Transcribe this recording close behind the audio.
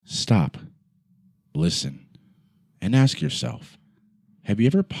stop, listen, and ask yourself, have you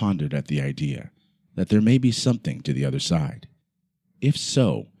ever pondered at the idea that there may be something to the other side? If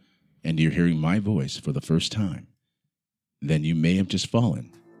so, and you're hearing my voice for the first time, then you may have just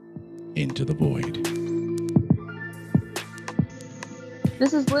fallen into the void.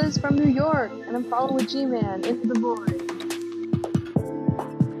 This is Liz from New York, and I'm following with G-Man into the void.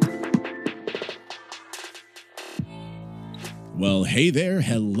 Well, hey there,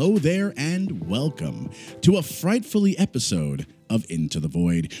 hello there, and welcome to a frightfully episode of Into the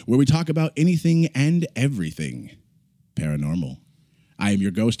Void, where we talk about anything and everything paranormal. I am your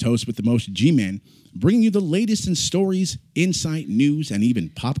ghost host with the most, G-Man, bringing you the latest in stories, insight, news, and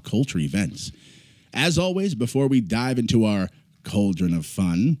even pop culture events. As always, before we dive into our cauldron of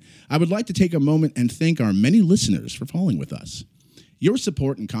fun, I would like to take a moment and thank our many listeners for following with us. Your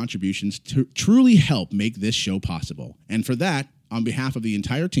support and contributions truly help make this show possible. And for that, on behalf of the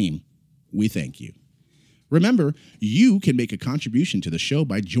entire team, we thank you. Remember, you can make a contribution to the show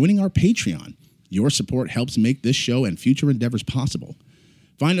by joining our Patreon. Your support helps make this show and future endeavors possible.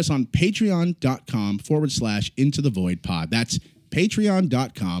 Find us on patreon.com/IntoTheVoidPod. That's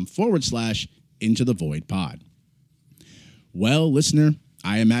patreon.com/IntoTheVoidPod. Well, listener,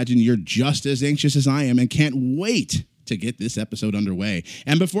 I imagine you're just as anxious as I am and can't wait to get this episode underway.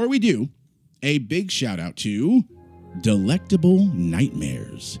 And before we do, a big shout out to Delectable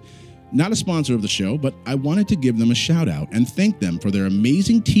Nightmares. Not a sponsor of the show, but I wanted to give them a shout out and thank them for their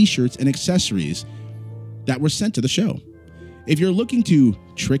amazing t-shirts and accessories that were sent to the show. If you're looking to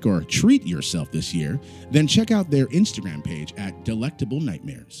trick or treat yourself this year, then check out their Instagram page at Delectable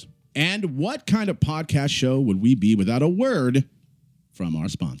Nightmares. And what kind of podcast show would we be without a word from our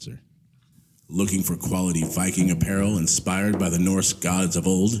sponsor? Looking for quality Viking apparel inspired by the Norse gods of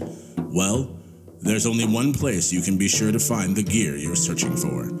old? Well, there's only one place you can be sure to find the gear you're searching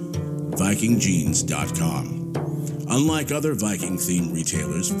for: VikingJeans.com. Unlike other Viking-themed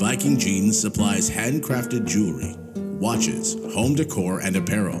retailers, Viking Jeans supplies handcrafted jewelry, watches, home decor, and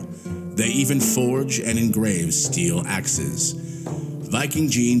apparel. They even forge and engrave steel axes. Viking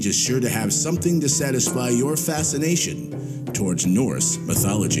Jeans is sure to have something to satisfy your fascination towards Norse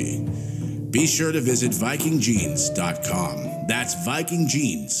mythology. Be sure to visit VikingJeans.com. That's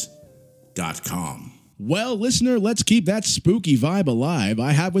VikingJeans.com. Well, listener, let's keep that spooky vibe alive.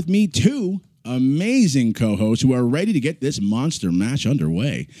 I have with me two amazing co-hosts who are ready to get this monster mash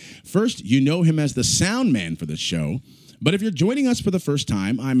underway. First, you know him as the sound man for the show. But if you're joining us for the first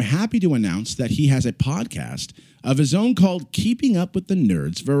time, I'm happy to announce that he has a podcast of his own called Keeping Up with the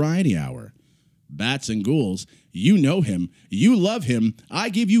Nerds Variety Hour. Bats and ghouls, you know him, you love him. I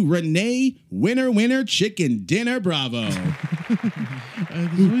give you Renee Winner Chicken Dinner Bravo.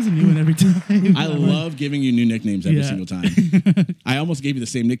 There's always a new one every time. I love giving you new nicknames every single time. I almost gave you the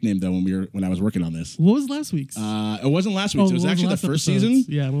same nickname though when I was working on this. What was last week's? It wasn't last week's. It was actually the first season.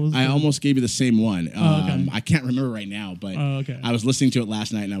 Yeah, what was I almost gave you the same one. Okay. I can't remember right now, but okay. I was listening to it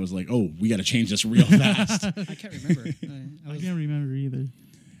last night and I was like, oh, we got to change this real fast. I can't remember. I can't remember either.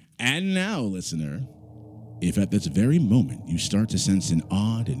 And now, listener, if at this very moment you start to sense an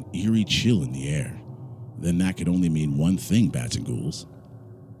odd and eerie chill in the air, then that could only mean one thing, bats and ghouls.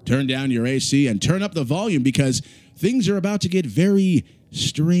 Turn down your AC and turn up the volume because things are about to get very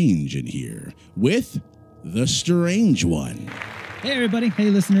strange in here with The Strange One. Hey, everybody.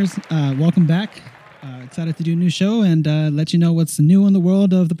 Hey, listeners. Welcome back. Excited to do a new show and let you know what's new in the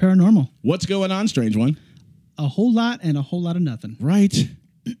world of the paranormal. What's going on, Strange One? A whole lot and a whole lot of nothing. Right.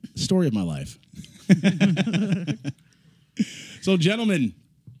 Story of my life. So, gentlemen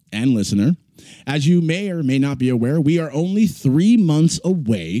and listener, as you may or may not be aware, we are only 3 months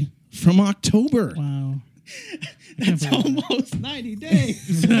away from October. Wow. That's almost 90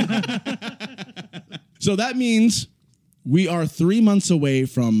 days. So that means we are 3 months away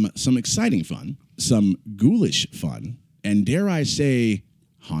from some exciting fun, some ghoulish fun, and dare I say,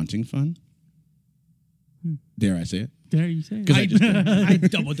 haunting fun? Dare I say it? Dare you say it? I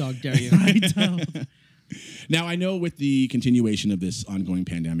double dog dare you. I don't. Now, I know with the continuation of this ongoing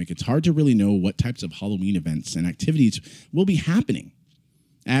pandemic, it's hard to really know what types of Halloween events and activities will be happening.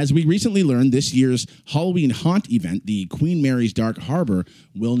 As we recently learned, this year's Halloween haunt event, the Queen Mary's Dark Harbor,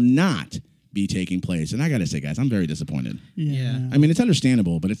 will not be taking place. And I got to say, guys, I'm very disappointed. Yeah. I mean, it's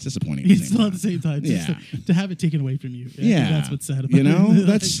understandable, but it's disappointing. At the It's same still time. at the same time. Yeah. To have it taken away from you. Yeah. That's what's sad about You know, it.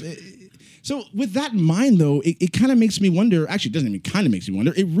 that's... So with that in mind, though, it kind of makes me wonder. Actually, it doesn't even kind of makes me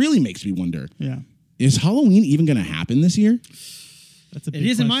wonder. It really makes me wonder. Yeah. Is Halloween even going to happen this year? That's a big It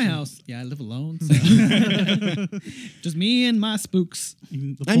is in my question. house. Yeah, I live alone. So. Just me and my spooks.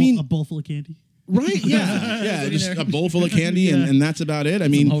 A bowl full of candy. Right? Yeah. Just a bowl full of candy, and that's about it. I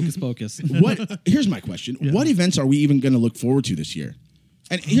mean, Hocus pocus. Here's my question. What events are we even going to look forward to this year?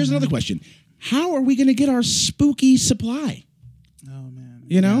 And here's another question. How are we going to get our spooky supply? Oh man.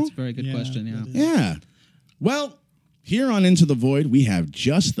 You know? That's a very good question. Yeah. Yeah. Well, here on Into the Void, we have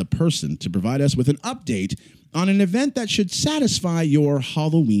just the person to provide us with an update on an event that should satisfy your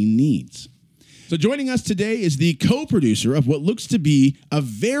Halloween needs. So joining us today is the co-producer of what looks to be a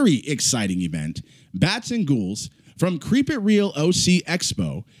very exciting event, Bats and Ghouls, from Creep It Real OC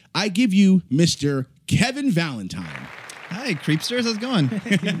Expo. I give you Mr. Kevin Valentine. Hi, Creepsters. How's it going?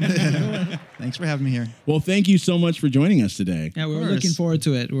 Thanks for having me here. Well, thank you so much for joining us today. Yeah, we're course. looking forward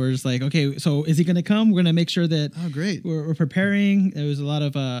to it. We're just like, okay, so is he going to come? We're going to make sure that Oh, great. we're preparing. There was a lot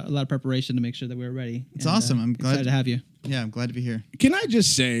of preparation to make sure that we're ready. It's awesome. I'm glad excited to have you. Yeah, I'm glad to be here. Can I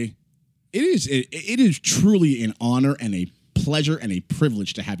just say, it is truly an honor and a pleasure and a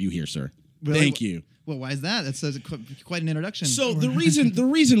privilege to have you here, sir. Really? Thank you. Well, why is that? That's quite an introduction. So the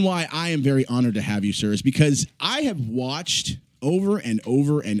reason why I am very honored to have you, sir, is because I have watched over and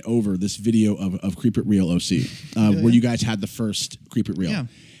over and over this video of Creep It Real OC, where you guys had the first Creep It Real. Yeah.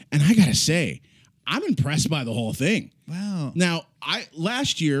 And I gotta say, I'm impressed by the whole thing. Wow. Now,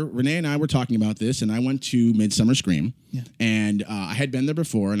 last year, Renee and I were talking about this, and I went to Midsummer Scream, and I had been there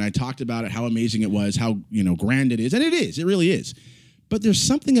before, and I talked about it, how amazing it was, how grand it is, and it really is. But there's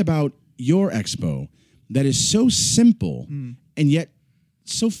something about your expo that is so simple and yet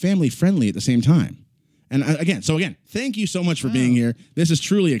so family friendly at the same time. And again, thank you so much for being here. This is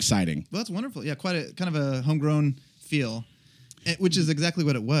truly exciting. Well, that's wonderful. Yeah, quite a kind of a homegrown feel, which is exactly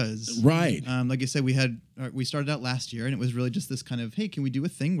what it was. Right. Like I said, we started out last year, and it was really just this kind of, hey, can we do a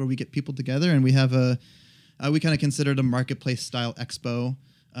thing where we get people together, and we have we kind of considered a marketplace style expo.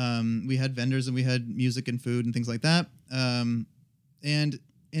 We had vendors, and we had music and food and things like that.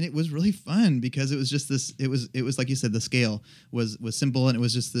 And it was really fun because it was just this. It was like you said, the scale was simple, and it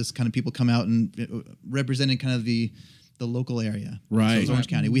was just this kind of people come out and representing kind of the local area. Right. So it was Orange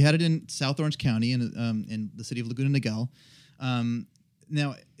County. We had it in South Orange County in the city of Laguna Niguel.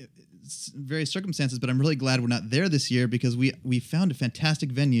 Now, it's various circumstances, but I'm really glad we're not there this year because we found a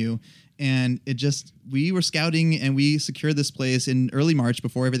fantastic venue, and we were scouting and we secured this place in early March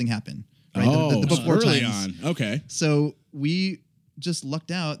before everything happened. Right? Oh, the before early times. on. Okay. So we just lucked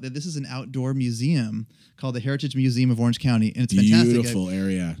out that this is an outdoor museum called the Heritage Museum of Orange County, and it's fantastic. Beautiful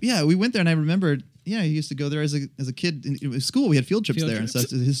area. Yeah, we went there, and I remembered. Yeah, he used to go there as a kid in school. We had field trips there, and so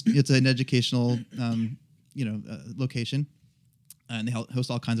it's an educational, location, and they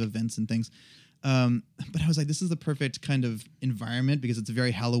host all kinds of events and things. But I was like, this is the perfect kind of environment because it's a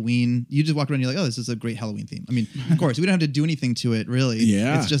very Halloween. You just walk around, and you're like, oh, this is a great Halloween theme. I mean, of course, we don't have to do anything to it, really.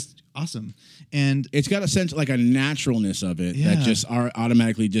 Yeah, it's just awesome, and it's got a sense like a naturalness of it Yeah. that just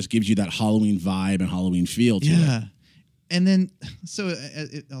automatically just gives you that Halloween vibe and Halloween feel to it. yeah. And then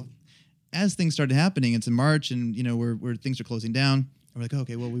as things started happening, it's in March, and where things are closing down. We're like,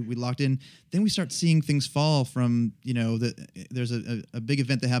 okay, well, we locked in. Then we start seeing things fall from, there's a big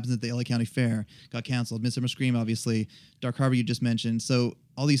event that happens at the LA County Fair, got canceled. Midsummer Scream, obviously. Dark Harbor, you just mentioned. So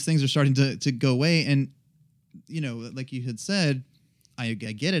all these things are starting to go away. And, like you had said, I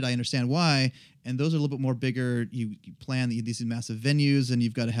get it. I understand why. And those are a little bit more bigger. You plan these massive venues, and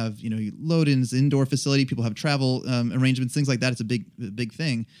you've got to have, load-ins, indoor facility. People have travel arrangements, things like that. It's a big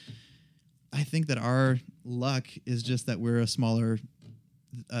thing. I think that our luck is just that we're a smaller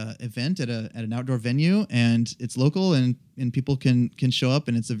event at an outdoor venue, and it's local, and people can show up,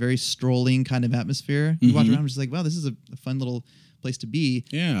 and it's a very strolling kind of atmosphere. You walk around, and just like, wow, this is a fun little place to be.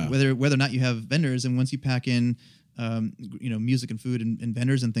 Yeah. Whether or not you have vendors, and once you pack in, music and food and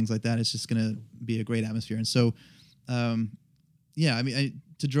vendors and things like that, it's just going to be a great atmosphere. And so, to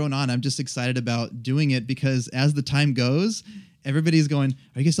drone on, I'm just excited about doing it because as the time goes, everybody's going,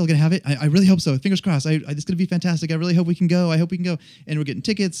 are you guys still going to have it? I really hope so. Fingers crossed. It's going to be fantastic. I really hope we can go. I hope we can go. And we're getting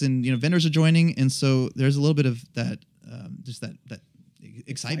tickets, and vendors are joining. And so there's a little bit of that, just that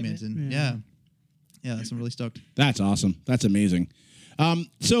excitement. And yeah, so I'm really stoked. That's awesome. That's amazing.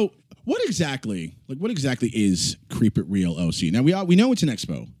 So what exactly is Creep It Real OC? Now we know it's an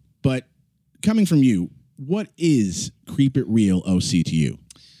expo, but coming from you, what is Creep It Real OC to you?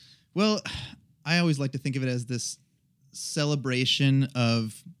 Well, I always like to think of it as this celebration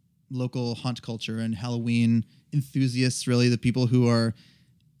of local haunt culture and Halloween enthusiasts, really the people who are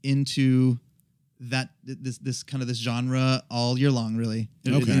into this kind of this genre all year long, really.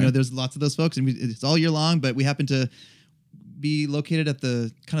 Okay. There's lots of those folks, and it's all year long, but we happen to be located at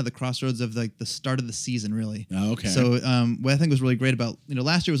the kind of the crossroads of like the start of the season, really. Oh, okay. So what I think was really great about,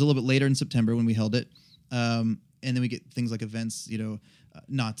 last year was a little bit later in September when we held it. And then we get things like events,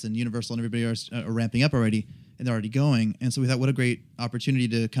 Knott's and Universal and everybody are ramping up already, and they're already going. And so we thought, what a great opportunity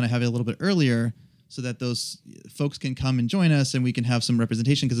to kind of have it a little bit earlier, so that those folks can come and join us, and we can have some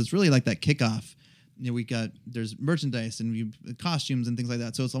representation, because it's really like that kickoff. There's merchandise and costumes and things like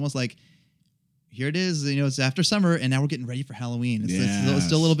that. So it's almost like, here it is, it's after summer, and now we're getting ready for Halloween. It's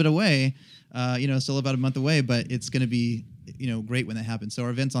still a little bit away, still about a month away, but it's going to be, great when that happens. So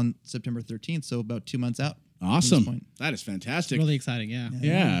our event's on September 13th, so about 2 months out. Awesome. That is fantastic. Really exciting. Yeah.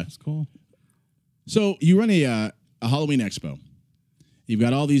 Yeah. It's cool. So you run a Halloween expo. You've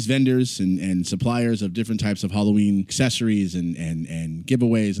got all these vendors and suppliers of different types of Halloween accessories and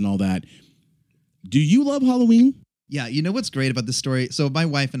giveaways and all that. Do you love Halloween? Yeah, you know what's great about this story? So my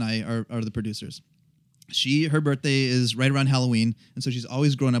wife and I are the producers. Her birthday is right around Halloween, and so she's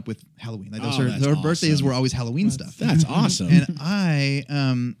always grown up with Halloween. Like her birthdays were always Halloween stuff. That's awesome.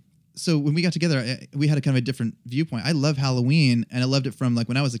 And so when we got together, we had a kind of a different viewpoint. I love Halloween, and I loved it from like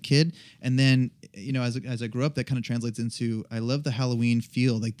when I was a kid, and then as I grew up, that kind of translates into I love the Halloween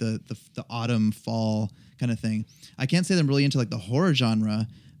feel, like the autumn, fall kind of thing. I can't say that I'm really into like the horror genre.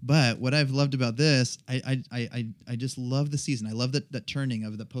 But what I've loved about this, I just love the season. I love that turning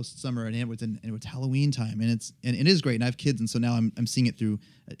of the post summer, and it's Halloween time, and it is great. And I have kids, and so now I'm seeing it through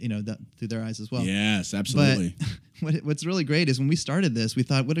through their eyes as well. Yes, absolutely. But what's really great is when we started this, we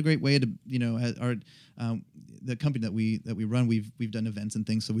thought, what a great way to the company that we run, we've done events and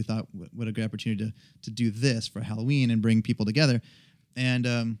things. So we thought, what a great opportunity to do this for Halloween and bring people together, and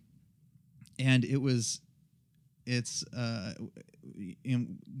it's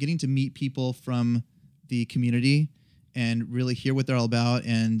getting to meet people from the community and really hear what they're all about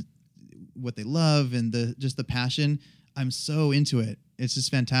and what they love and the passion. I'm so into it. It's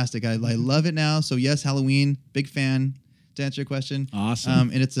just fantastic. I love it now. So yes, Halloween, big fan. To answer your question,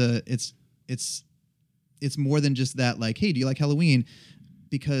 awesome. And it's more than just that. Like, hey, do you like Halloween?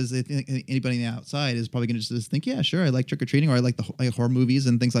 Because anybody on the outside is probably going to just think, yeah, sure, I like trick or treating, or I like horror movies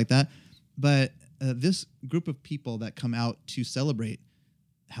and things like that. But this group of people that come out to celebrate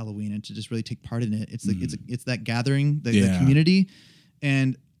Halloween and to just really take part in it, it's that gathering, the community.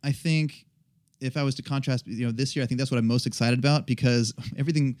 And I think if I was to contrast, this year, I think that's what I'm most excited about, because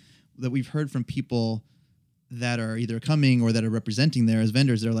everything that we've heard from people that are either coming or that are representing there as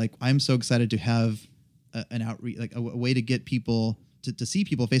vendors, they're like, I'm so excited to have an outreach, like a way to get people to see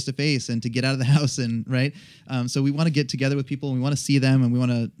people face to face and to get out of the house, and right. So we want to get together with people, and we want to see them, and we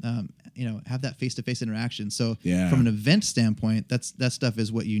want to have that face to face interaction. So from an event standpoint, that stuff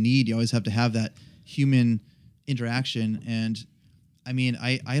is what you need. You always have to have that human interaction. And I mean,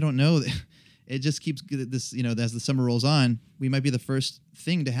 I don't know. It just keeps this, as the summer rolls on, we might be the first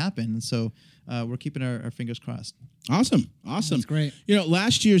thing to happen. And so we're keeping our fingers crossed. Awesome. That's great.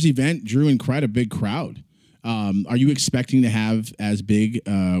 Last year's event drew in quite a big crowd. Are you expecting to have as big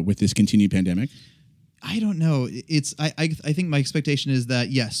with this continued pandemic? I don't know. I think my expectation is that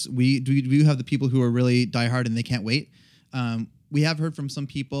yes, we do have the people who are really diehard and they can't wait. We have heard from some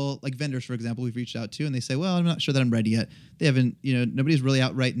people, like vendors, for example, we've reached out to, and they say, well, I'm not sure that I'm ready yet. They haven't, nobody's really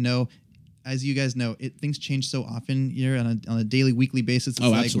outright no. As you guys know, things change so often here on a daily, weekly basis. It's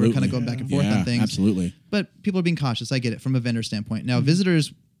like absolutely. We're kind of going back and forth on things. Absolutely. But people are being cautious. I get it from a vendor standpoint. Now,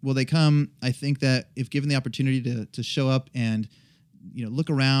 visitors, will they come? I think that if given the opportunity to show up and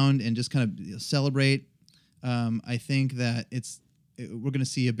look around and just kind of celebrate, I think that we're going to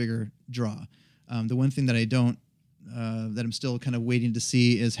see a bigger draw. The one thing that that I'm still kind of waiting to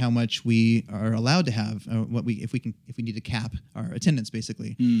see is how much we are allowed to have, if we need to cap our attendance,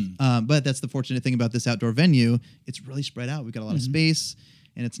 basically. But that's the fortunate thing about this outdoor venue. It's really spread out. We've got a lot of space,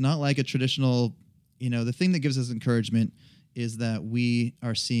 and it's not like a traditional. The thing that gives us encouragement is that we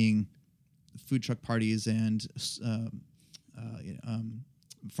are seeing food truck parties and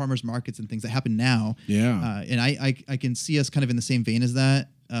farmers markets and things that happen now. Yeah. And I can see us kind of in the same vein as that.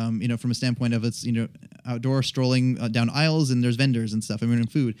 From a standpoint of it's, outdoor strolling down aisles and there's vendors and stuff.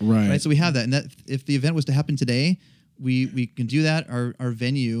 And food. Right. So we have that. And that if the event was to happen today, we can do that. Our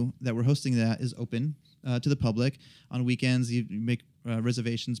venue that we're hosting that is open to the public. On weekends, you make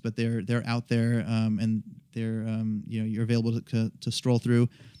reservations, but they're out there and they're you're available to stroll through.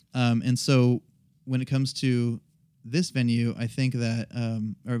 And so when it comes to this venue, I think that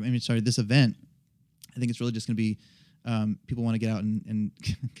this event, I think it's really just going to be people want to get out and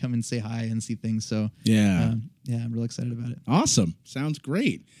come and say hi and see things. So I'm really excited about it. Awesome. Sounds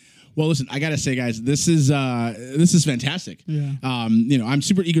great. Well, listen, I gotta say, guys, this is fantastic. Yeah. I'm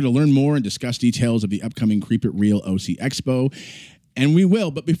super eager to learn more and discuss details of the upcoming Creep It Real OC Expo, and we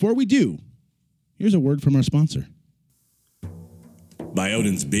will. But before we do, here's a word from our sponsor. By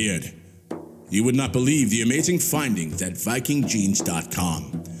Odin's beard, You would not believe the amazing findings at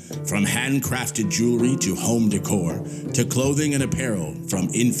VikingJeans.com. From handcrafted jewelry to home decor, to clothing and apparel from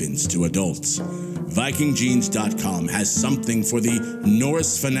infants to adults, VikingJeans.com has something for the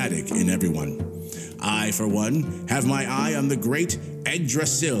Norse fanatic in everyone. I, for one, have my eye on the great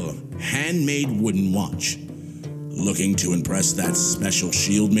Yggdrasil handmade wooden watch. Looking to impress that special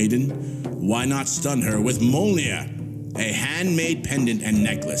shield maiden? Why not stun her with Molnir, a handmade pendant and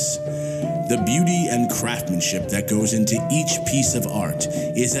necklace? The beauty and craftsmanship that goes into each piece of art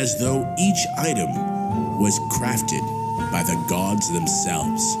is as though each item was crafted by the gods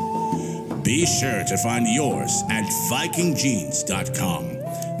themselves. Be sure to find yours at VikingJeans.com.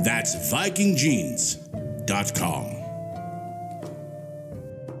 That's VikingJeans.com.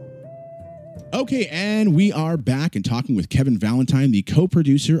 Okay, and we are back and talking with Kevin Valentine, the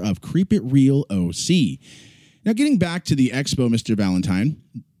co-producer of Creep It Real OC. Now, getting back to the expo, Mr. Valentine,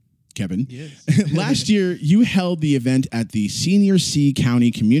 Kevin, Yes. last year you held the event at the Senior C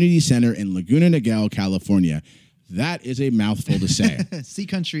County Community Center in Laguna Niguel, California. That is a mouthful to say. Sea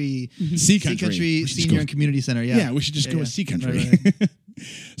Country. Sea Sea Country. Country We should Senior go- and Community Center. Yeah. Yeah, we should just go with Sea Country. Right.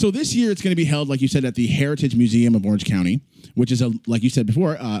 So this year it's going to be held, like you said, at the Heritage Museum of Orange County, which is, like you said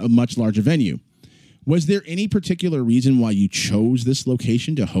before, a much larger venue. Was there any particular reason why you chose this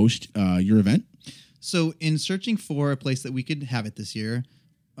location to host your event? So in searching for a place that we could have it this year,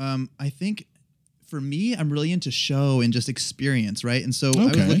 I think for me, I'm really into show and just experience, right? And so I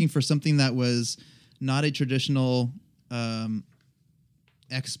Okay. was looking for something that was not a traditional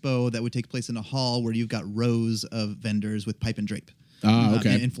expo that would take place in a hall where you've got rows of vendors with pipe and drape.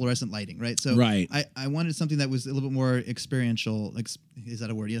 Okay. And fluorescent lighting, right? So Right. I wanted something that was a little bit more experiential. Is that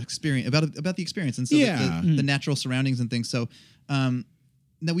a word? Yeah, experience about the experience and so Yeah. the natural surroundings and things. So now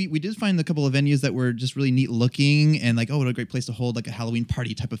we did find a couple of venues that were just really neat looking and like, oh, what a great place to hold like a Halloween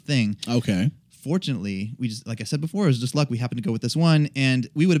party type of thing. Okay. Fortunately, we just, like I said before, it was just luck. We happened to go with this one, and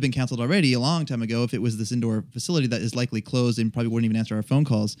we would have been canceled already a long time ago if it was this indoor facility that is likely closed and probably wouldn't even answer our phone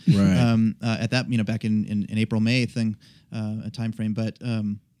calls. Right. At that, back in April, May thing, a time frame. But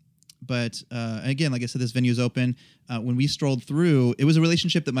again, like I said, this venue is open. When we strolled through, it was a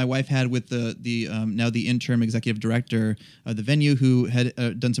relationship that my wife had with the now the interim executive director of the venue, who had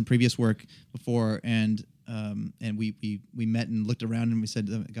done some previous work before, and we met and looked around and we said,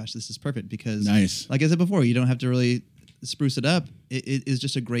 oh, gosh, this is perfect because, Nice. like I said before, you don't have to really spruce it up. It is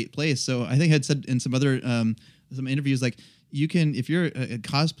just a great place. So I think I had said in some other some interviews, like, you can, if you're a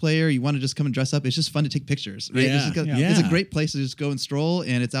cosplayer, you want to just come and dress up, it's just fun to take pictures, right? Yeah. It's a great place to just go and stroll,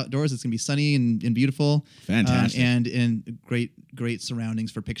 and it's outdoors. It's gonna be sunny and beautiful, Fantastic. and great surroundings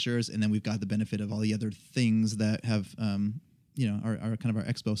for pictures. And then we've got the benefit of all the other things that have are kind of our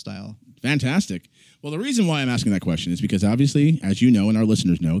expo style. Fantastic. Well, the reason why I'm asking that question is because obviously, as you know and our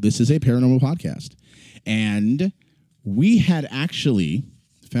listeners know, this is a paranormal podcast. And we had actually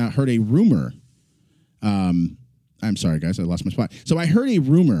heard a rumor. I'm sorry, guys, I lost my spot. So I heard a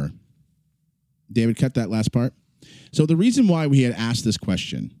rumor. David, cut that last part. So the reason why we had asked this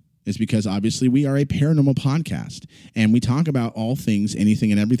question is because obviously we are a paranormal podcast and we talk about all things,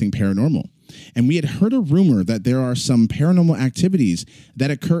 anything and everything paranormal. And we had heard a rumor that there are some paranormal activities that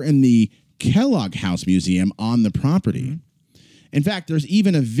occur in the Kellogg House Museum on the property. Mm-hmm. In fact, there's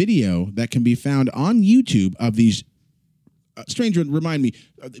even a video that can be found on YouTube of these, stranger, remind me,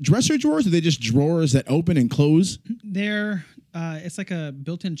 dresser drawers? Are they just drawers that open and close? They're it's like a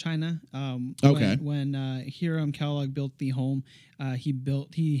built-in china. Okay. When Hiram Kellogg built the home,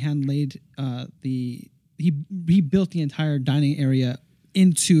 he hand laid he built the entire dining area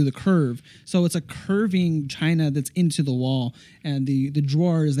into the curve. So it's a curving china that's into the wall, and the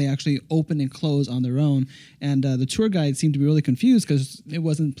drawers, they actually open and close on their own. And the tour guide seemed to be really confused because it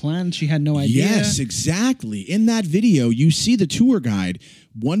wasn't planned. She had no idea. Yes, exactly. In that video, you see the tour guide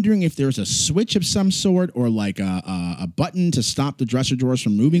wondering if there's a switch of some sort or like a button to stop the dresser drawers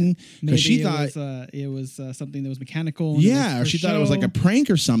from moving, Maybe because she thought it was something that was mechanical. and it yeah, was or for she thought it was like show. a prank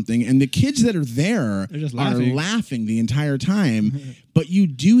or something. And the kids that are there They're just are laughing. laughing the entire time. But you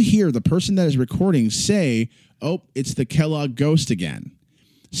do hear the person that is recording say, "Oh, it's the Kellogg ghost again."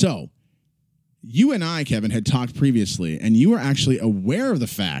 So you and I, Kevin, had talked previously, and you were actually aware of the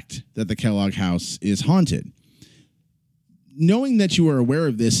fact that the Kellogg house is haunted. Knowing that you were aware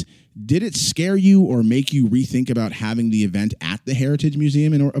of this, did it scare you or make you rethink about having the event at the Heritage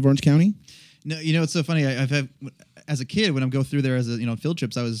Museum of Orange County? No, it's so funny. I've had, as a kid, when I go through there as field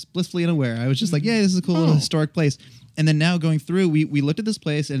trips, I was blissfully unaware. I was just like, yeah, this is a cool little historic place. And then now going through, we looked at this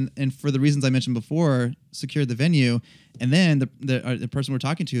place and for the reasons I mentioned before, secured the venue. And then the person we're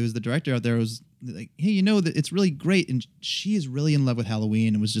talking to is the director out there was like, hey, you know that it's really great. And she is really in love with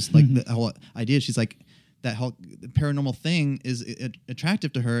Halloween and was just like the whole idea. She's like, that whole paranormal thing is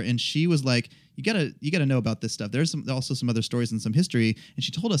attractive to her. And she was like, you gotta know about this stuff. There's also some other stories and some history. And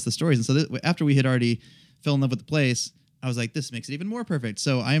she told us the stories. And so after we had already fell in love with the place, I was like, this makes it even more perfect.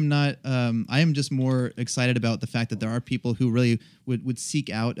 So I am just more excited about the fact that there are people who really would seek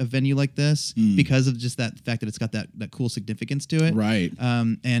out a venue like this because of just that fact that it's got that cool significance to it. Right.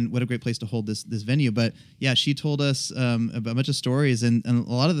 And what a great place to hold this venue. But yeah, she told us about a bunch of stories and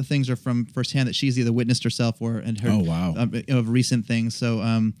a lot of the things are from firsthand that she's either witnessed herself or and heard of recent things. So,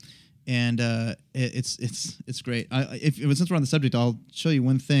 it's great. Since we're on the subject, I'll show you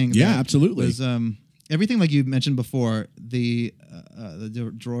one thing. Yeah, that absolutely. Was, everything like you mentioned before, the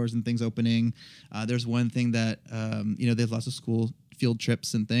drawers and things opening. There's one thing that there's lots of school field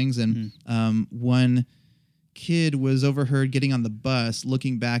trips and things, and one kid was overheard getting on the bus,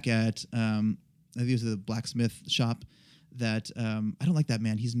 looking back at I think it was the blacksmith shop. That I don't like that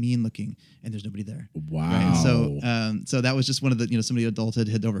man. He's mean looking, and there's nobody there. Wow. Right? And so that was just one of the somebody adult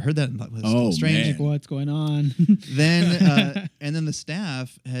had overheard that and thought, well, this is strange. man. Like, what's going on? Then and then the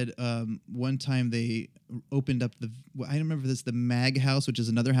staff had one time they opened up I don't remember this, the Mag House, which is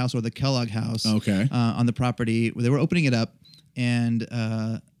another house, or the Kellogg House. Okay. On the property, where they were opening it up, and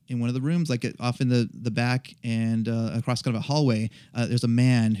in one of the rooms, like off in the back and across kind of a hallway, there's a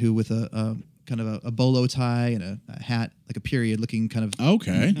man who with a kind of a bolo tie and a hat, like a period-looking kind of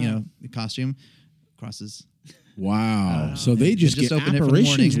costume, crosses. Wow. So they just get open it for the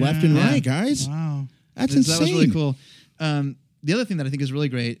apparitions morning. left and Yeah. right, guys. Wow. That's So insane. that was really cool. The other thing that I think is really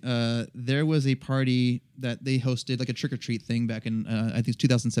great, there was a party that they hosted, like a trick-or-treat thing back in, I think it's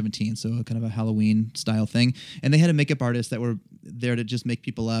 2017, so kind of a Halloween-style thing. And they had a makeup artist that were there to just make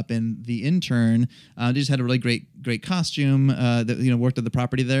people up. And the intern, they just had a really great costume that worked at the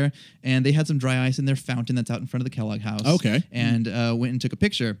property there. And they had some dry ice in their fountain that's out in front of the Kellogg House. Okay. And went and took a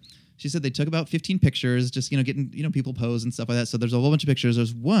picture. She said they took about 15 pictures, just getting people pose and stuff like that. So there's a whole bunch of pictures.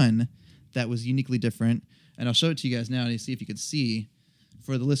 There's one that was uniquely different. And I'll show it to you guys now and see if you can see.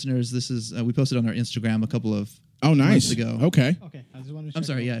 For the listeners, this is we posted on our Instagram a couple of months ago. Okay. Okay, I just want to. I'm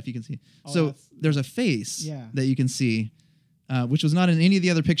sorry, yeah, if you can see. Oh, So that's- there's a face Yeah. that you can see, which was not in any of the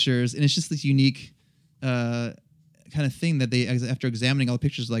other pictures, and it's just this unique kind of thing that they, after examining all the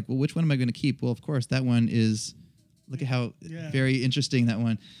pictures, like, well, which one am I going to keep? Well, of course, that one is. Look at how very interesting that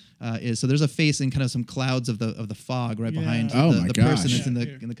one is. So there's a face and kind of some clouds of the fog right behind Oh my the person gosh. that's in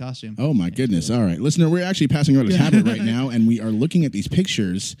the costume. Oh my goodness. All right. Listener, we're actually passing around a tablet right now and we are looking at these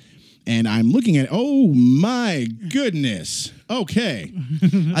pictures and I'm looking at oh my goodness. Okay.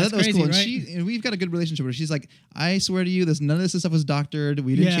 I thought that was crazy, cool. And right? and we've got a good relationship with her. She's like, I swear to you, none of this stuff was doctored.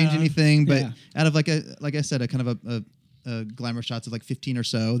 We didn't change Yeah. anything. But Yeah. out of like I said, a kind of a glamour shots of like 15 or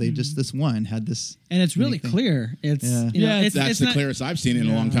so, they just this one had this. And it's really unique thing. clear. It's Yeah. it's That's it's the not, clearest I've seen in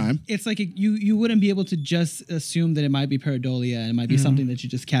a long time. It's like you wouldn't be able to just assume that it might be pareidolia and it might be something that you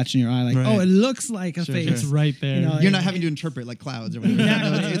just catch in your eye, like Right. oh, it looks like a Sure, face. sure. It's right there. You know, You're not having to interpret like clouds or whatever. Exactly,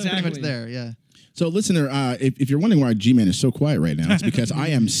 No, it's pretty exactly. much there. Yeah. So, listener, if you're wondering why G-Man is so quiet right now, it's because I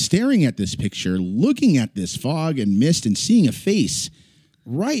am staring at this picture, looking at this fog and mist and seeing a face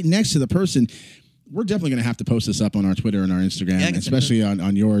right next to the person. We're definitely going to have to post this up on our Twitter and our Instagram, Yeah, I can send it. especially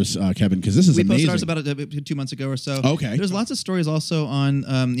on yours, Kevin, because this is We amazing. posted ours about 2 months ago or so. Okay. There's lots of stories also on,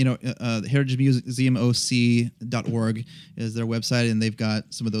 heritagemuseumoc.org is their website, and they've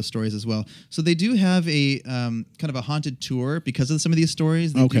got some of those stories as well. So they do have a kind of a haunted tour because of some of these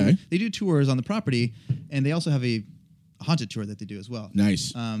stories. Okay. They do tours on the property, and they also have a haunted tour that they do as well.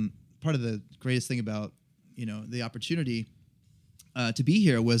 Nice. Part of the greatest thing about, the opportunity to be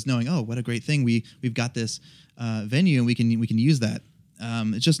here was knowing, oh, what a great thing we've got this venue and we can use that.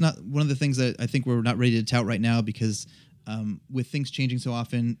 It's just not one of the things that I think we're not ready to tout right now because with things changing so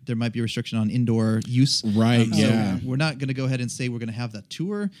often, there might be a restriction on indoor use. Right, So yeah. we're not going to go ahead and say we're going to have that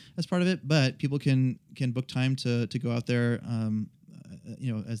tour as part of it, but people can book time to go out there.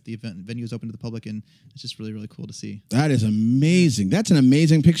 As the venue is open to the public, and it's just really, really cool to see. That is amazing. That's an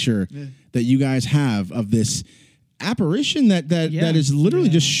amazing picture that you guys have of this apparition that is literally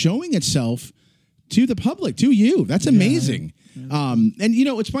just showing itself to the public, to you. That's amazing. And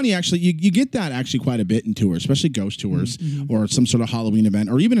it's funny actually. You get that actually quite a bit in tours, especially ghost tours or some sort of Halloween event,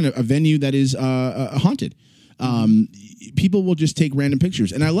 or even a venue that is haunted. People will just take random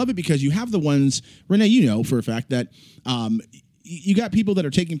pictures, and I love it because you have the ones, Renee, for a fact that you got people that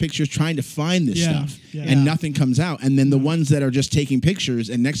are taking pictures trying to find this stuff, and nothing comes out, and then the ones that are just taking pictures,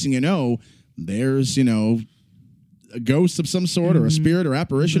 and next thing you know, there's a ghost of some sort or a spirit or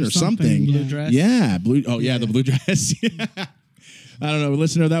apparition or something. Blue dress. Yeah, blue. Oh yeah, the blue dress. I don't know,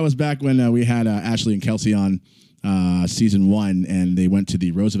 listener. That was back when we had Ashley and Kelsey on season 1, and they went to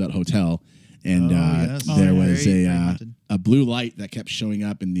the Roosevelt Hotel, and yes. there was Very haunted. a blue light that kept showing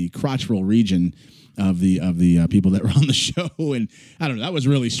up in the crotchroll region of the people that were on the show, and I don't know. That was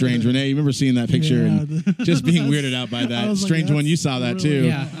really strange, Renee. You remember seeing that picture and just being weirded out by that? was like, Strange one. that's You saw that really- too.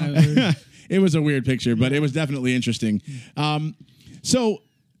 Yeah. It was a weird picture, but it was definitely interesting. So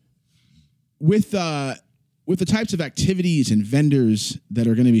with the types of activities and vendors that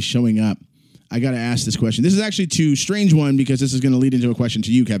are going to be showing up, I got to ask this question. This is actually to Strange One because this is going to lead into a question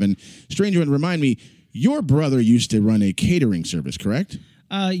to you, Kevin. Strange One, remind me, your brother used to run a catering service, correct?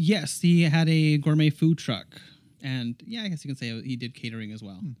 Yes, he had a gourmet food truck. And yeah, I guess you can say he did catering as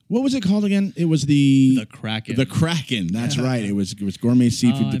well. What was it called again? It was the Kraken. The Kraken. That's right. It was gourmet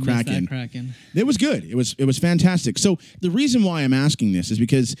seafood. I The missed Kraken. that Kraken. It was good. It was fantastic. So the reason why I'm asking this is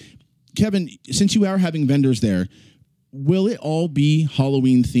because, Kevin, since you are having vendors there, will it all be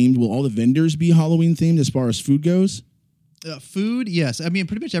Halloween themed? Will all the vendors be Halloween themed as far as food goes? Food, yes. I mean,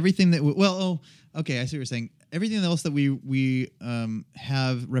 pretty much everything that. Okay. I see what you're saying. Everything else that we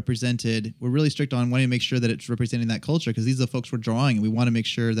have represented, we're really strict on wanting to make sure that it's representing that culture because these are the folks we're drawing, and we want to make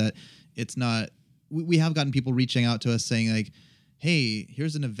sure that it's not. We have gotten people reaching out to us saying like, "Hey,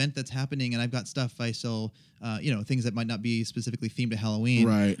 here's an event that's happening, and I've got stuff I sell." Things that might not be specifically themed to Halloween,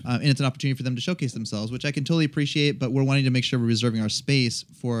 Right? And it's an opportunity for them to showcase themselves, which I can totally appreciate. But we're wanting to make sure we're reserving our space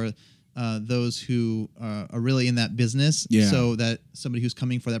for those who are really in that business, Yeah. so that somebody who's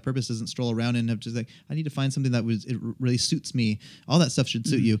coming for that purpose doesn't stroll around and have just like, I need to find something that really suits me. All that stuff should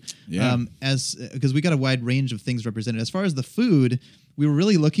suit you, Yeah. because we got a wide range of things represented. As far as the food, we were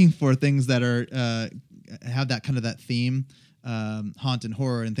really looking for things that are have that kind of that theme. Haunt and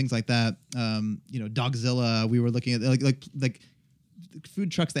horror and things like that. Dogzilla. We were looking at like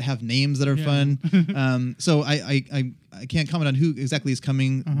food trucks that have names that are fun. So I can't comment on who exactly is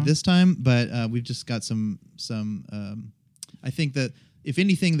coming this time, but we've just got some. I think that if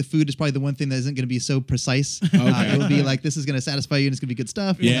anything, the food is probably the one thing that isn't going to be so precise. Okay. It will be like this is going to satisfy you and it's going to be good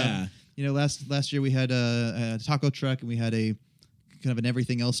stuff. Yeah. Last year we had a taco truck and we had a kind of an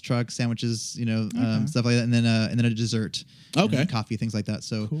everything else truck, sandwiches, stuff like that, and then a dessert, Okay. coffee, things like that.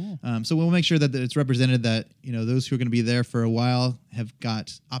 So, Cool. So we'll make sure that it's represented that those who are going to be there for a while have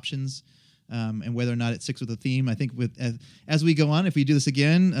got options, and whether or not it sticks with the theme. I think as we go on, if we do this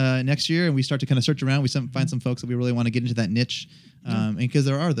again next year and we start to kind of search around, we find some folks that we really want to get into that niche, and because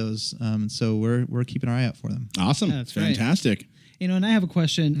there are those, so we're keeping our eye out for them. Awesome. That's great. Fantastic. And I have a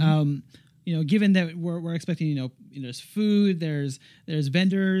question. Given that we're expecting, there's food, there's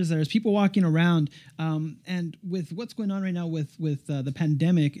vendors, there's people walking around, and with what's going on right now with the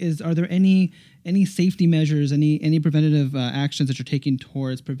pandemic, are there any safety measures, any preventative actions that you're taking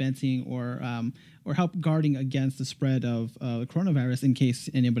towards preventing or help guarding against the spread of coronavirus in case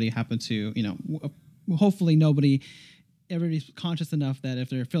anybody happens to, hopefully everybody's conscious enough that if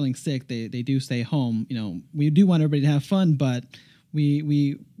they're feeling sick, they do stay home. We do want everybody to have fun, but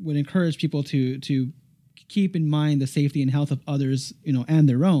we would encourage people to keep in mind the safety and health of others, and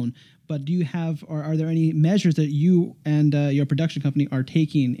their own. But do you have, or are there any measures that you and your production company are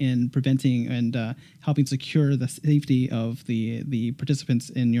taking in preventing and helping secure the safety of the participants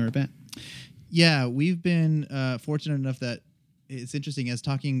in your event? Yeah, we've been fortunate enough that it's interesting as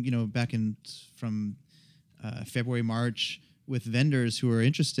talking, back from February, March with vendors who are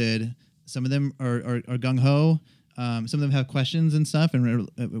interested. Some of them are gung ho. Some of them have questions and stuff, and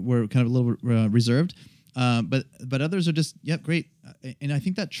we're kind of a little reserved. But others are just, yep, great. And I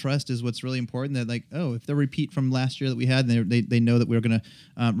think that trust is what's really important. That like, if they're repeat from last year that we had, and they know that we're going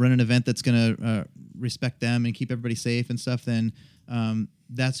to run an event that's going to respect them and keep everybody safe and stuff, then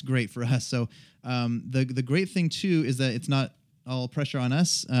that's great for us. So the great thing too is that it's not all pressure on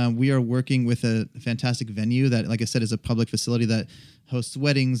us. We are working with a fantastic venue that, like I said, is a public facility that hosts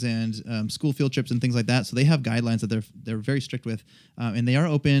weddings and school field trips and things like that. So they have guidelines that they're very strict with, and they are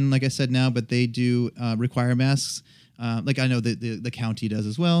open, like I said now, but they do require masks. Like I know the county does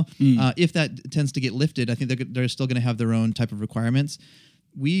as well. If that tends to get lifted, I think they're still going to have their own type of requirements.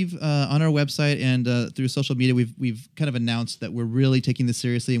 We've on our website and through social media, we've kind of announced that we're really taking this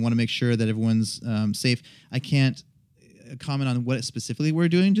seriously and want to make sure that everyone's safe. I can't comment on what specifically we're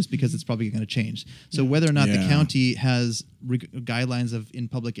doing just because it's probably going to change. So whether or not the county has guidelines of in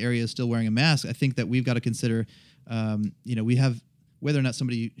public areas still wearing a mask, I think that we've got to consider, we have whether or not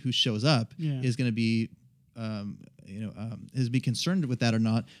somebody who shows up is going to be, is be concerned with that or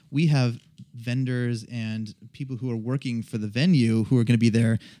not. We have vendors and people who are working for the venue who are going to be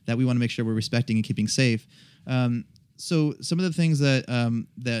there that we want to make sure we're respecting and keeping safe. so some of the things that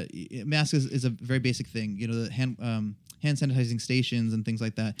mask is a very basic thing. You know, the hand sanitizing stations and things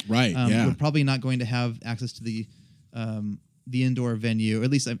like that. Right, yeah. We're probably not going to have access to the indoor venue, or at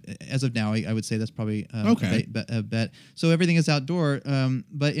least as of now, I would say that's probably Okay. a bet. So everything is outdoor,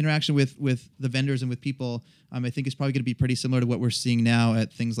 but interaction with the vendors and with people, I think is probably going to be pretty similar to what we're seeing now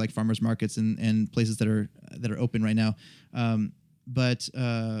at things like farmers markets and places that are open right now. But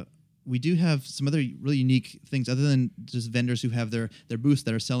we do have some other really unique things other than just vendors who have their booths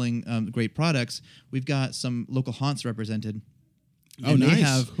that are selling great products. We've got some local haunts represented. Oh, And they nice.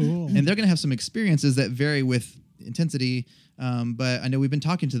 have- Cool. And they're going to have some experiences that vary with intensity. But I know we've been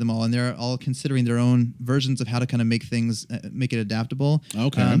talking to them all, and they're all considering their own versions of how to kind of make things, make it adaptable.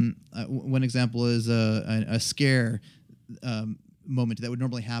 Okay. One example is a scare moment that would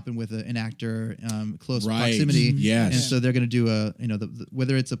normally happen with an actor close Right. proximity. Yes. And so they're going to do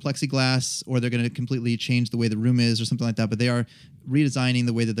whether it's a plexiglass or they're going to completely change the way the room is or something like that. But they are redesigning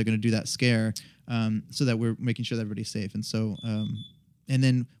the way that they're going to do that scare so that we're making sure that everybody's safe. And so, and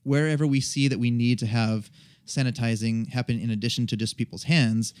then wherever we see that we need to have sanitizing happen in addition to just people's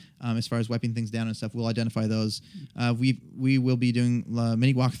hands, as far as wiping things down and stuff, we'll identify those. We will be doing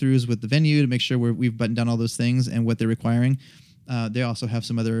many walkthroughs with the venue to make sure we've buttoned down all those things and what they're requiring. They also have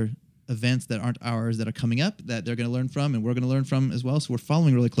some other events that aren't ours that are coming up that they're going to learn from and we're going to learn from as well. So we're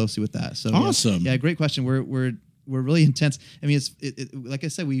following really closely with that. So Awesome. Yeah, great question. We're really intense. I mean, it's like I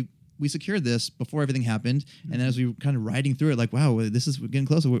said, we secured this before everything happened, and then as we were kind of riding through it, like, wow, we're getting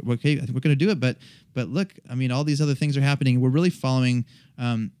closer. We're okay, I think we're going to do it. But look, I mean, all these other things are happening. We're really following,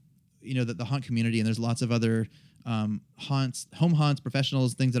 the haunt community, and there's lots of other home haunts,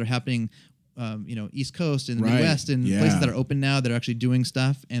 professionals, things that are happening. East Coast and the Right. Midwest and Yeah. places that are open now that are actually doing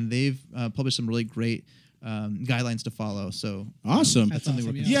stuff, and they've published some really great guidelines to follow. So Awesome. that's something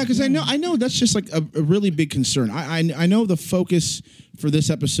awesome, we're Yeah, because I know that's just like a really big concern. I know the focus for this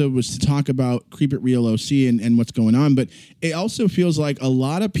episode was to talk about Creep It Real OC and what's going on, but it also feels like a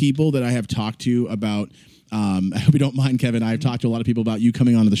lot of people that I have talked to about. I hope you don't mind, Kevin. I've talked to a lot of people about you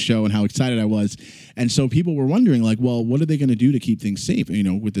coming onto the show and how excited I was, and so people were wondering, like, well, what are they going to do to keep things safe?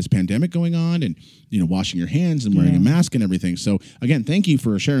 With this pandemic going on, and washing your hands and wearing a mask and everything. So again, thank you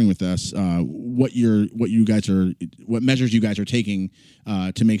for sharing with us what measures you guys are taking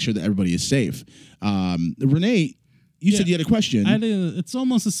to make sure that everybody is safe. Renee, you said you had a question. It's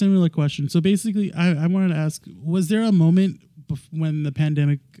almost a similar question. So basically, I wanted to ask: was there a moment when the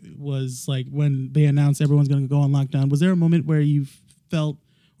pandemic was like when they announced everyone's going to go on lockdown? Was there a moment where you felt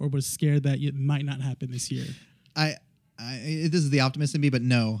or was scared that it might not happen this year? This is the optimist in me, but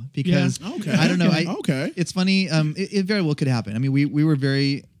no, because Yeah. Okay. I don't know. Okay. It's funny. It very well could happen. I mean, we were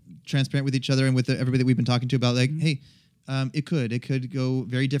very transparent with each other and with everybody that we've been talking to about, like, hey, it could go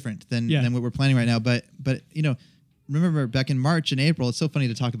very different than what we're planning right now. But remember back in March and April, it's so funny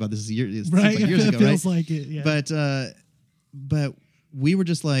to talk about this years Right, years it ago, feels right? like it. Yeah. But we were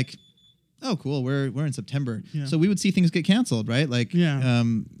just like, oh, cool. We're in September, Yeah. so we would see things get canceled, right? Like, Yeah.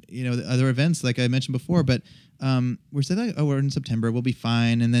 the other events, like I mentioned before. But we're saying, like, oh, we're in September, we'll be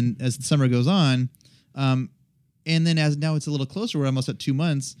fine. And then as the summer goes on, and then as now it's a little closer, we're almost at 2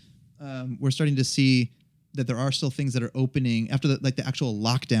 months. We're starting to see that there are still things that are opening after the actual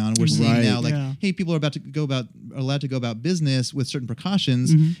lockdown. We're seeing Right. now, like, Yeah. hey, people are allowed to go about business with certain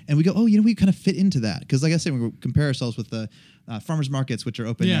precautions, and we go, oh, we kind of fit into that because, like I said, we compare ourselves with the farmers markets, which are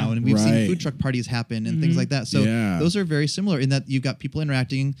open Yeah. now, and we've Right. seen food truck parties happen and things like that. So Yeah. those are very similar in that you've got people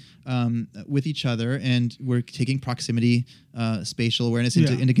interacting with each other, and we're taking proximity, spatial awareness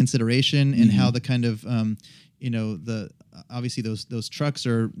into consideration, and how the kind of obviously those trucks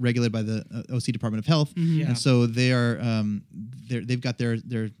are regulated by the OC Department of Health, and so they are they've got their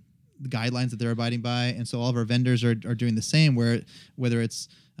guidelines that they're abiding by, and so all of our vendors are doing the same. Whether it's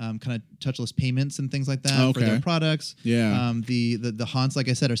kind of touchless payments and things like that for Okay. their products. Yeah. The haunts, like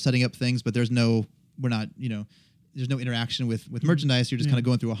I said, are setting up things, but there's no interaction with merchandise. You're just kind of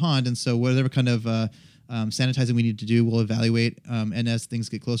going through a haunt, and so whatever kind of sanitizing we need to do, we'll evaluate. And as things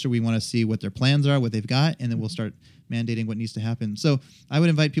get closer, we want to see what their plans are, what they've got, and then we'll start mandating what needs to happen. So I would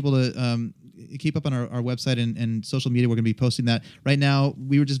invite people to keep up on our website and social media. We're going to be posting that. Right now,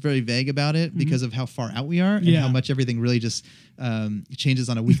 we were just very vague about it because of how far out we are and how much everything really just changes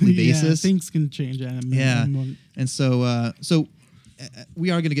on a weekly basis. Things can change. And so we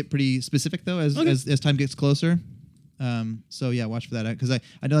are going to get pretty specific though as time gets closer. So yeah, watch for that because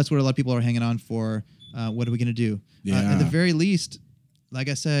I know that's what a lot of people are hanging on for. What are we going to do? Yeah. At the very least, like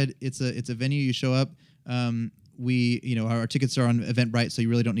I said, it's a venue. You show up. we, our tickets are on Eventbrite, so you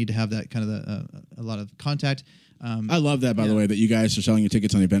really don't need to have that kind of a lot of contact. I love that, by the way, that you guys are selling your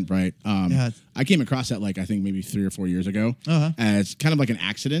tickets on Eventbrite. Yeah. I came across that I think maybe 3 or 4 years ago as kind of like an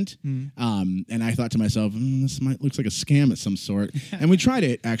accident. And I thought to myself, looks like a scam of some sort. And we tried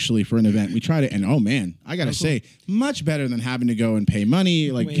it actually for an event. We tried it, and oh man, I gotta say, much better than having to go and pay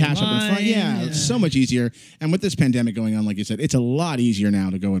money, like Wait cash in up in front. line. Yeah, it's so much easier. And with this pandemic going on, like you said, it's a lot easier now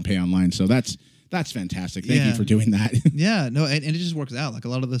to go and pay online. So that's fantastic. Thank you for doing that. Yeah, no, and it just works out. Like a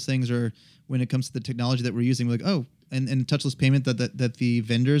lot of those things are, when it comes to the technology that we're using, we're like, and touchless payment that the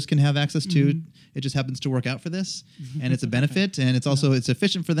vendors can have access to, it just happens to work out for this, and it's a benefit, and it's also it's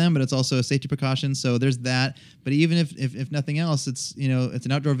efficient for them, but it's also a safety precaution. So there's that. But even if nothing else, it's it's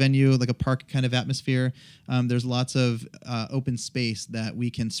an outdoor venue, like a park kind of atmosphere. There's lots of open space that we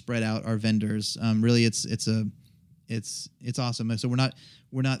can spread out our vendors. Really, it's awesome. So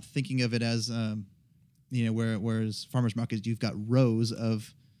we're not thinking of it as whereas farmers markets, you've got rows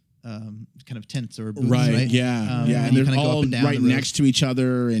of kind of tents or booths, right? Yeah, yeah, and you they're kinda go up all and down right the rows. next to each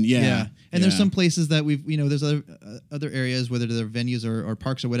other, and And there's some places that we've, there's other areas, whether they're venues or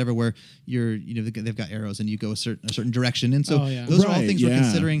parks or whatever, where they've got arrows and you go a certain direction, and so those are all Right, things we're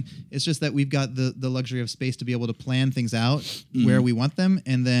considering. It's just that we've got the luxury of space to be able to plan things out where we want them,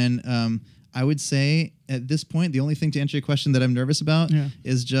 and then I would say at this point, the only thing to answer your question that I'm nervous about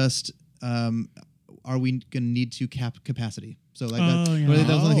is just. Are we going to need to cap capacity? So like that was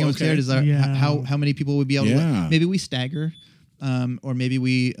the only thing I was scared is how many people would be able to. Maybe we stagger, or maybe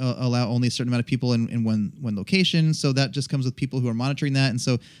we allow only a certain amount of people in one location. So that just comes with people who are monitoring that. And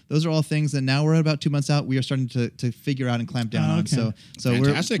so those are all things that now we're at about 2 months out. We are starting to figure out and clamp down on. So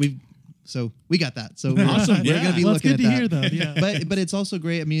Fantastic. we got that. So Awesome. we're going to be Well, looking it's at good to that. hear, though. Yeah. But it's also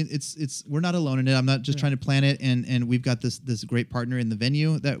great. I mean, it's we're not alone in it. I'm not just trying to plan it, and we've got this great partner in the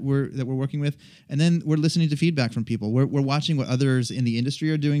venue that we're working with, and then we're listening to feedback from people. We're watching what others in the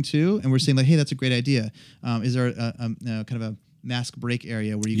industry are doing too, and we're saying like, hey, that's a great idea. Is there a kind of a mask break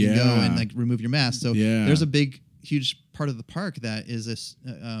area where you can go and like remove your mask? So there's a big, huge part of the park that is this.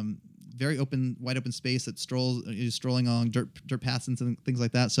 Very wide open space that is strolling along dirt paths and things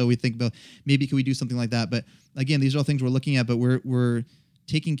like that. So we think about maybe could we do something like that. But again, these are all things we're looking at. But we're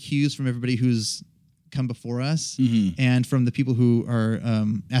taking cues from everybody who's come before us and from the people who are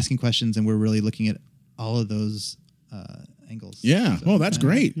asking questions, and we're really looking at all of those angles. Yeah. So, that's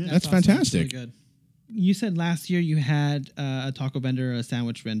great. That's awesome. fantastic. Really good. You said last year you had a taco vendor, a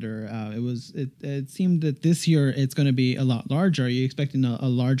sandwich vendor. It seemed that this year it's going to be a lot larger. Are you expecting a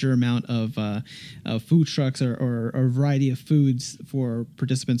larger amount of food trucks or a variety of foods for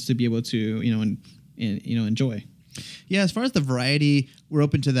participants to be able to enjoy? Yeah, as far as the variety, we're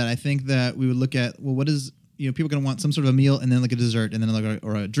open to that. I think that we would look at what is. People are going to want some sort of a meal and then like a dessert and then like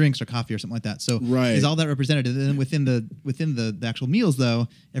or a drinks or coffee or something like that. So is all that represented? And then within the actual meals though,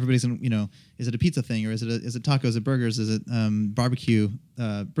 everybody's is it a pizza thing or is it tacos, is it burgers, is it barbecue,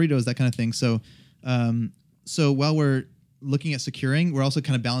 burritos, that kind of thing. So while we're looking at securing, we're also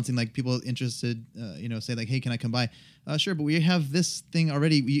kind of balancing like people interested, say like, hey, can I come by? Sure, but we have this thing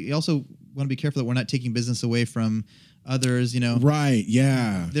already. We also want to be careful that we're not taking business away from others, Right,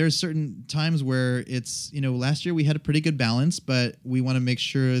 yeah. There's certain times where it's, last year we had a pretty good balance, but we want to make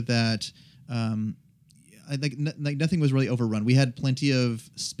sure that nothing was really overrun. We had plenty of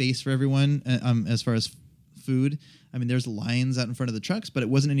space for everyone as far as food. I mean, there's lines out in front of the trucks, but it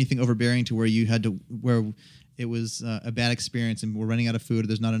wasn't anything overbearing to where it was a bad experience and we're running out of food, or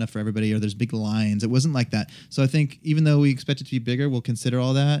there's not enough for everybody, or there's big lines. It wasn't like that. So I think even though we expect it to be bigger, we'll consider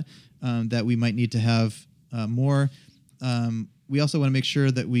all that, that we might need to have more. We also want to make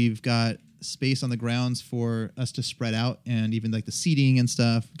sure that we've got space on the grounds for us to spread out, and even like the seating and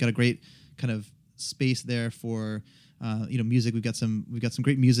stuff. Got a great kind of space there for music. We've got some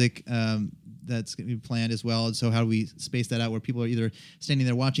great music that's going to be planned as well. And so how do we space that out where people are either standing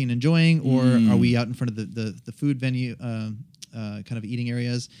there watching and enjoying, or are we out in front of the food venue kind of eating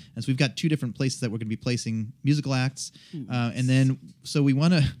areas? And so we've got 2 different places that we're going to be placing musical acts. And then, so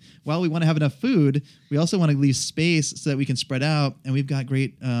while we want to have enough food, we also want to leave space so that we can spread out. And we've got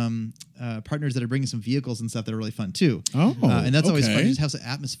great partners that are bringing some vehicles and stuff that are really fun too. And that's always fun. It just has an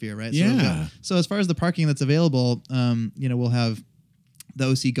atmosphere, right? Yeah. So as far as the parking that's available, we'll have the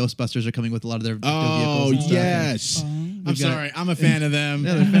OC Ghostbusters are coming with a lot of their vehicles. Oh, yes. I'm sorry. I'm a fan of them.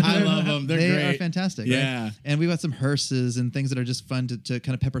 I love them. They're they great. are fantastic. Yeah. Right? And we've got some hearses and things that are just fun to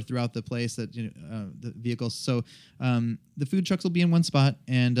kind of pepper throughout the place, that the vehicles. So the food trucks will be in one spot,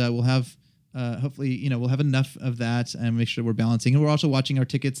 and we'll have hopefully we'll have enough of that and make sure we're balancing. And we're also watching our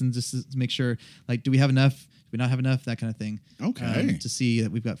tickets and just to make sure, like, do we have enough we not have enough? That kind of thing. Okay. To see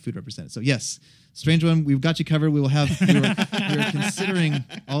that we've got food represented. So yes, Strange One, we've got you covered. We will have. We're considering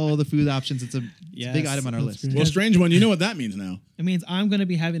all the food options. It's a big item on our list. great. Well, strange one, you know what that means now. It means I'm going to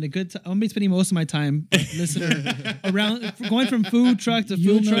be having a good time. I'm going to be spending most of my time, listener, around going from food truck to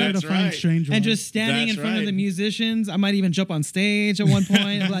You'll food know where truck to find right. strange and ones. just standing That's in front of right. the musicians. I might even jump on stage at one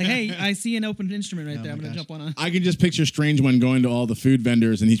point. Like, hey, I see an open instrument right there. I'm my going to gosh. jump on. I can just picture Strange One going to all the food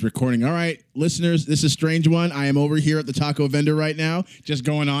vendors and he's recording. All right, listeners, this is Strange One. I am over here at the taco vendor right now, just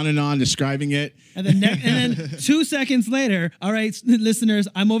going on and on, describing it. And then 2 seconds later, all right, listeners,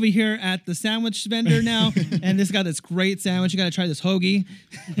 I'm over here at the sandwich vendor now, and this got this great sandwich. You got to try this hoagie.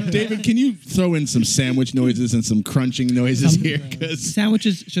 David, can you throw in some sandwich noises and some crunching noises here? Because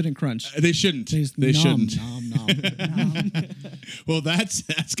Sandwiches shouldn't crunch. they shouldn't. Just They nom, shouldn't. nom, nom. Well, that's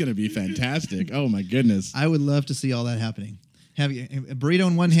going to be fantastic. Oh my goodness. I would love to see all that happening. Have a burrito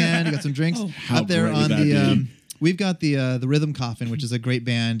in one hand, you got some drinks How up there great would on that the. be? We've got the Rhythm Coffin, which is a great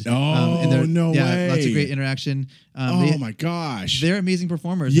band. Oh, and they're- no way. Lots of great interaction. Oh my gosh. They're amazing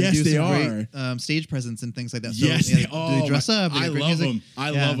performers. Yes, do they some are. Great, stage presence and things like that. So, Yes, yeah, they do they dress up? They I got great love music. them. I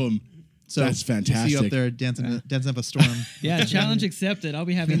Yeah. love them. So That's we'll see you fantastic. up there dancing up a storm. Yeah, challenge accepted. I'll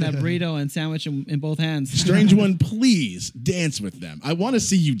be having that burrito and sandwich in both hands. Strange One, please dance with them. I want to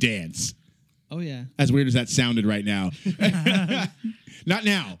see you dance. Oh, yeah. As weird as that sounded right now. Not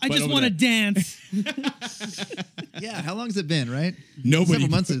now. I but just over want to there. dance. Yeah, how long has it been, right? Nobody- Several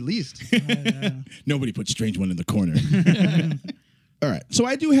months at least. Nobody put Strange One in the corner. All right. So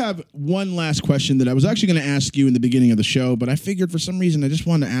I do have one last question that I was actually going to ask you in the beginning of the show, but I figured for some reason I just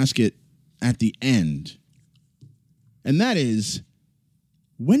wanted to ask it at the end. And that is,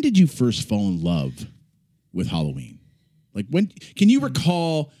 when did you first fall in love with Halloween? Like, when can you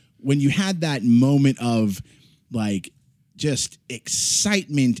recall when you had that moment of like just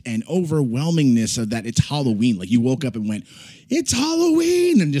excitement and overwhelmingness of that it's Halloween? Like you woke up and went, it's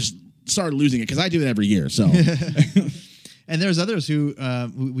Halloween, and just started losing it, because I do it every year. So And there's others who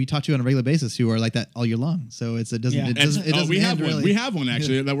we talk to on a regular basis who are like that all year long. So it doesn't. Yeah. It doesn't. It doesn't we have end one. really. We have one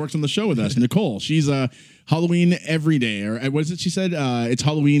actually that works on the show with us, Nicole. She's Halloween every day, or what is it? She said it's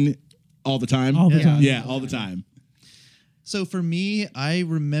Halloween all the time. All the time. Yeah, all the time. So for me, I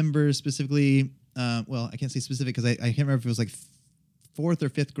remember specifically. Well, I can't say specific because I can't remember if it was like 4th or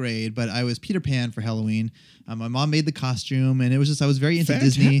 5th grade, but I was Peter Pan for Halloween. My mom made the costume, and it was just I was very into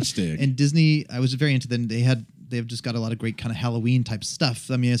Disney. Fantastic. And Disney, I was very into them. They've just got a lot of great kind of Halloween type stuff.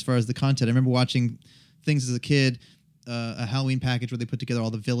 I mean, as far as the content, I remember watching things as a kid. A Halloween package where they put together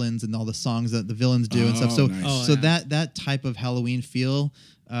all the villains and all the songs that the villains do and stuff. Oh, So, nice. Oh, so yeah. that type of Halloween feel,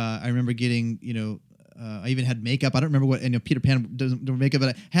 I remember getting. I even had makeup. I don't remember what. Peter Pan doesn't do makeup,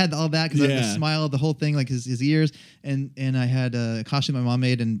 but I had all that because Yeah. the smile, the whole thing, like his ears, and I had a costume my mom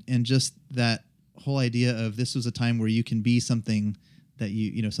made, and just that whole idea of this was a time where you can be something that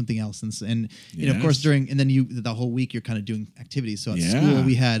something else, and of course Yes. and then the whole week you're kind of doing activities. So at Yeah. school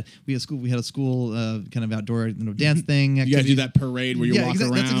we had a school kind of outdoor dance thing. You guys do that parade where you Yeah, walk that's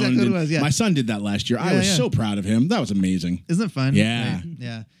around. exactly what it and was, yeah. My son did that last year. I Yeah, was yeah. so proud of him. That was amazing. Isn't it fun? Yeah. Right?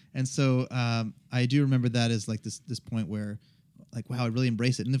 Yeah. And so I do remember that as like this point where, like, wow, I really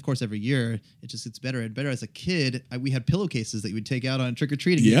embrace it. And of course, every year it just gets better and better. As a kid, we had pillowcases that you would take out on trick or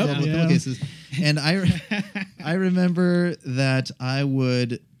treating. Yep. With Yeah. pillowcases. And I remember that I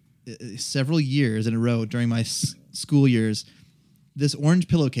would several years in a row during my school years, this orange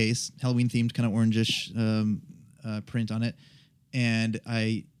pillowcase, Halloween themed, kind of orangish print on it, and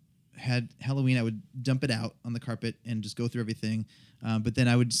I had Halloween, I would dump it out on the carpet and just go through everything. But then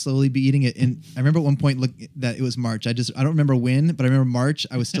I would slowly be eating it. And I remember at one point that it was March. I don't remember when, but I remember March,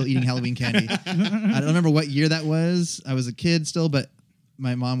 I was still eating Halloween candy. I don't remember what year that was. I was a kid still, but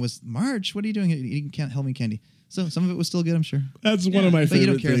my mom was, March, what are you doing eating Halloween candy? So some of it was still good, I'm sure. That's one of my But you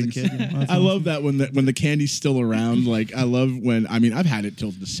favorite don't care as a things. kid. Yeah. I love that when the candy's still around. Like I love when I've had it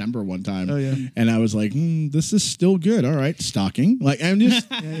till December one time. Oh, yeah. And I was like, this is still good. All right, stocking. Like I'm just,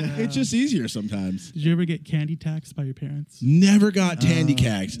 it's just easier sometimes. Did you ever get candy taxed by your parents? Never got candy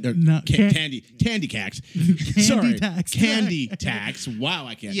tax. no, Candy tax. Sorry, tax. candy tax. Wow,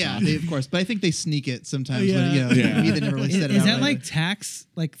 I can't. Yeah, talk. of course. But I think they sneak it sometimes. Yeah. When, Yeah. maybe they never really said it Is out that right. like tax,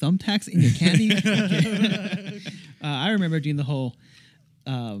 like thumbtacks in your candy? I remember doing the whole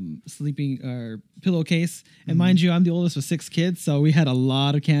sleeping or pillowcase. And mind you, I'm the oldest of 6 kids, so we had a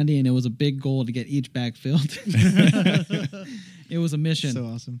lot of candy, and it was a big goal to get each bag filled. It was a mission. So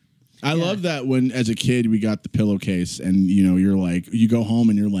awesome. I love that when, as a kid, we got the pillowcase, and you're like, you go home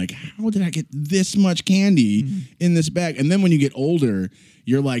and you're like, how did I get this much candy in this bag? And then when you get older,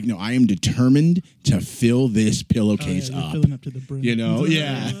 you're like, no, I am determined to fill this pillowcase You're up. filling up to the brim. You know,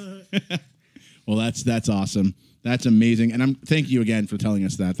 yeah. Well, that's awesome. That's amazing. And thank you again for telling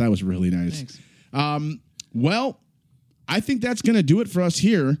us that. That was really nice. Thanks. Well, I think that's going to do it for us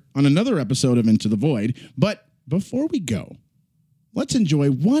here on another episode of Into the Void. But before we go, let's enjoy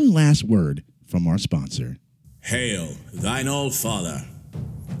one last word from our sponsor. Hail, thine old father,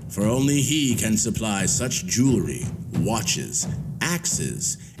 for only he can supply such jewelry, watches,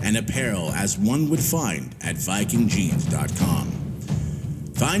 axes, and apparel as one would find at VikingJeans.com.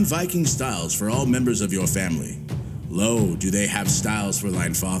 Find Viking styles for all members of your family. Lo, do they have styles for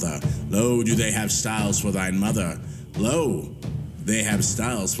thine father? Lo, do they have styles for thine mother? Lo, they have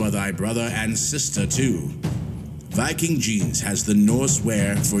styles for thy brother and sister too. Viking Jeans has the Norse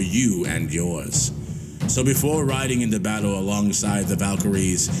wear for you and yours. So before riding into battle alongside the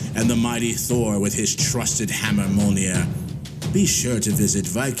Valkyries and the mighty Thor with his trusted hammer Mjolnir, be sure to visit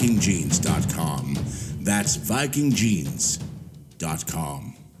VikingJeans.com. That's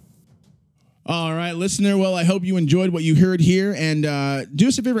VikingJeans.com. All right, listener. Well, I hope you enjoyed what you heard here. And do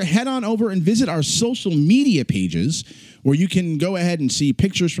us a favor, head on over and visit our social media pages where you can go ahead and see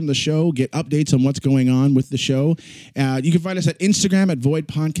pictures from the show, get updates on what's going on with the show. You can find us at Instagram at Void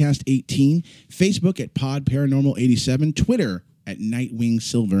Podcast 18, Facebook at Pod Paranormal 87, Twitter at Nightwing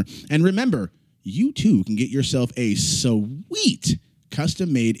Silver. And remember, you too can get yourself a sweet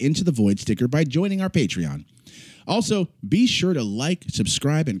custom-made Into the Void sticker by joining our Patreon. Also, be sure to like,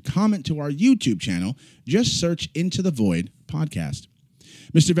 subscribe, and comment to our YouTube channel. Just search Into the Void Podcast.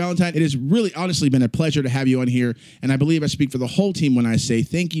 Mr. Valentine, it has really honestly been a pleasure to have you on here, and I believe I speak for the whole team when I say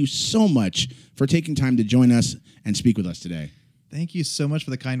thank you so much for taking time to join us and speak with us today. Thank you so much for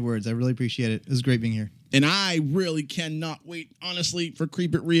the kind words. I really appreciate it. It was great being here. And I really cannot wait, honestly, for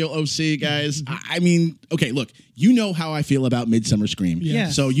Creep It Real OC, guys. I mean, okay, look, you know how I feel about Midsummer Scream.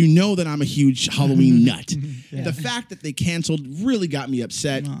 Yes. So you know that I'm a huge Halloween nut. The fact that they canceled really got me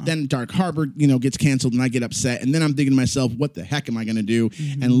upset. Then Dark Harbor, gets canceled and I get upset. And then I'm thinking to myself, what the heck am I going to do?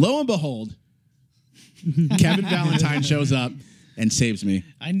 And lo and behold, Kevin Valentine shows up and saves me.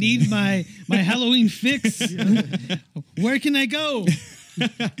 I need my Halloween fix. Where can I go?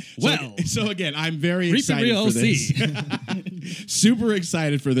 So again, I'm very Creep It excited Real for this. Super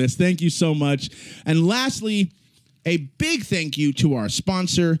excited for this. Thank you so much. And lastly, a big thank you to our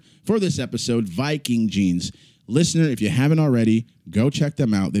sponsor for this episode, Viking Jeans. Listener, if you haven't already, go check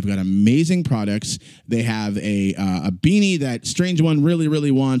them out. They've got amazing products. They have a beanie that Strange One really,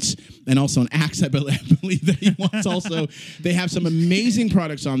 really wants, and also an axe, I believe that he wants also. They have some amazing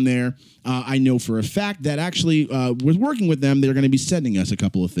products on there. I know for a fact that actually with working with them, they're going to be sending us a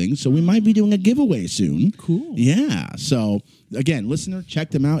couple of things, so we might be doing a giveaway soon. Cool. Yeah. So, again, listener,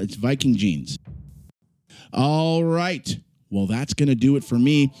 check them out. It's Viking Jeans. All right. Well, that's going to do it for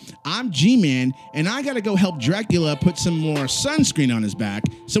me. I'm G-Man, and I got to go help Dracula put some more sunscreen on his back.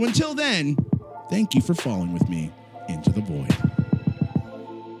 So until then, thank you for falling with me into the void.